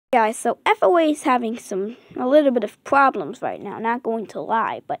Guys, so FOA is having a little bit of problems right now, not going to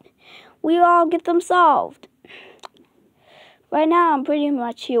lie, but we all get them solved. Right now, I'm pretty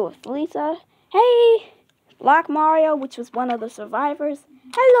much here with Lisa. Hey! Black Mario, which was one of the survivors.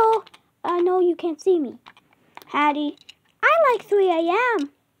 Hello! I know you can't see me. Hattie. I like 3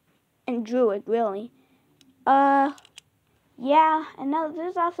 a.m. And Druid, really. Yeah, and now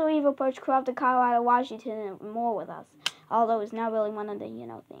there's also Evil Perch Corrupt to Colorado, Washington, and more with us. Although it's not really one of the,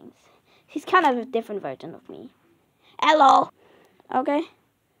 things. He's kind of a different version of me. Hello! Okay.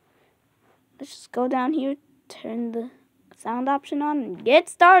 Let's just go down here, turn the sound option on, and get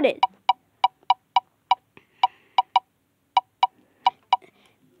started.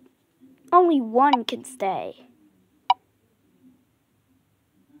 Only one can stay.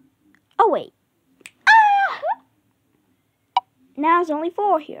 Oh, wait. Ah! Now there's only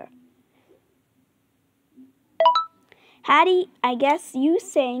 4 here. Hattie, I guess you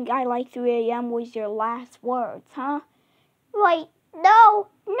saying I like 3 a.m. was your last words, huh? Wait, no.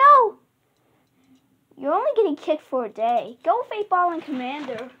 You're only getting kicked for a day. Go Fate Ball and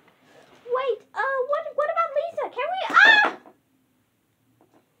Commander. Wait, what about Lisa? Can we,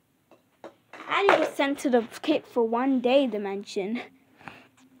 Hattie was sent to the pit for 1 day dimension.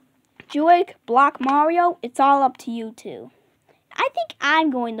 Druid, Block Mario, it's all up to you two. I think I'm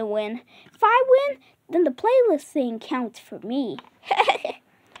going to win. If I win, then the playlist thing counts for me.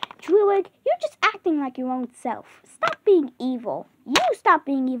 Druid, you're just acting like your own self. Stop being evil. You stop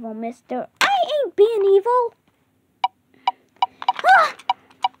being evil, mister. I ain't being evil. Ah!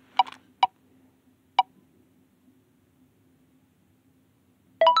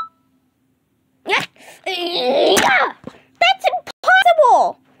 That's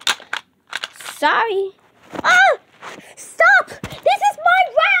impossible. Sorry. Ah! Stop! This is my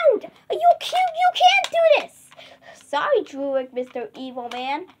round! You can't do this! Sorry, Druid, Mr. Evil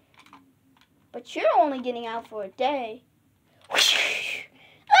Man. But you're only getting out for a day.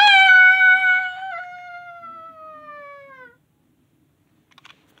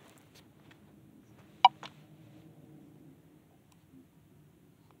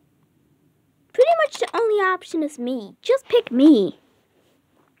 Pretty much the only option is me. Just pick me.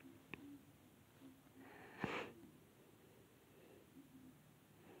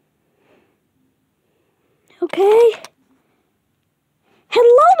 Okay.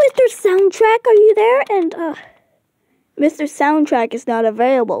 Hello, Mr. Soundtrack. Are you there? And, Mr. Soundtrack is not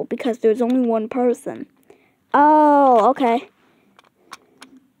available because there's only one person. Oh, okay.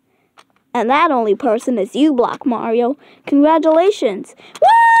 And that only person is you, Block Mario. Congratulations. Woo!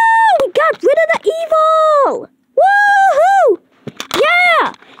 We got rid of the evil! Woohoo!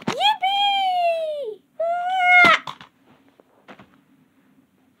 Yeah! Yippee! Ah!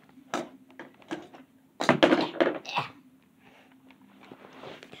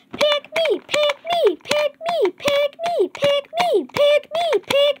 Pick me, pick me, pick me, pick me, pick me, pick me,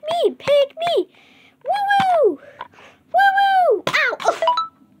 pick me, pick me. Woo-woo! Woo-woo! Ow!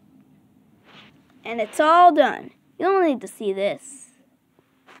 And it's all done. You don't need to see this.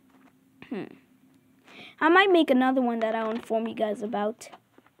 I might make another one that I'll inform you guys about.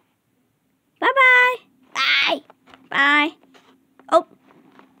 Bye-bye! Bye! Bye! Oh!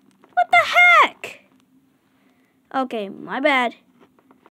 What the heck? Okay, my bad.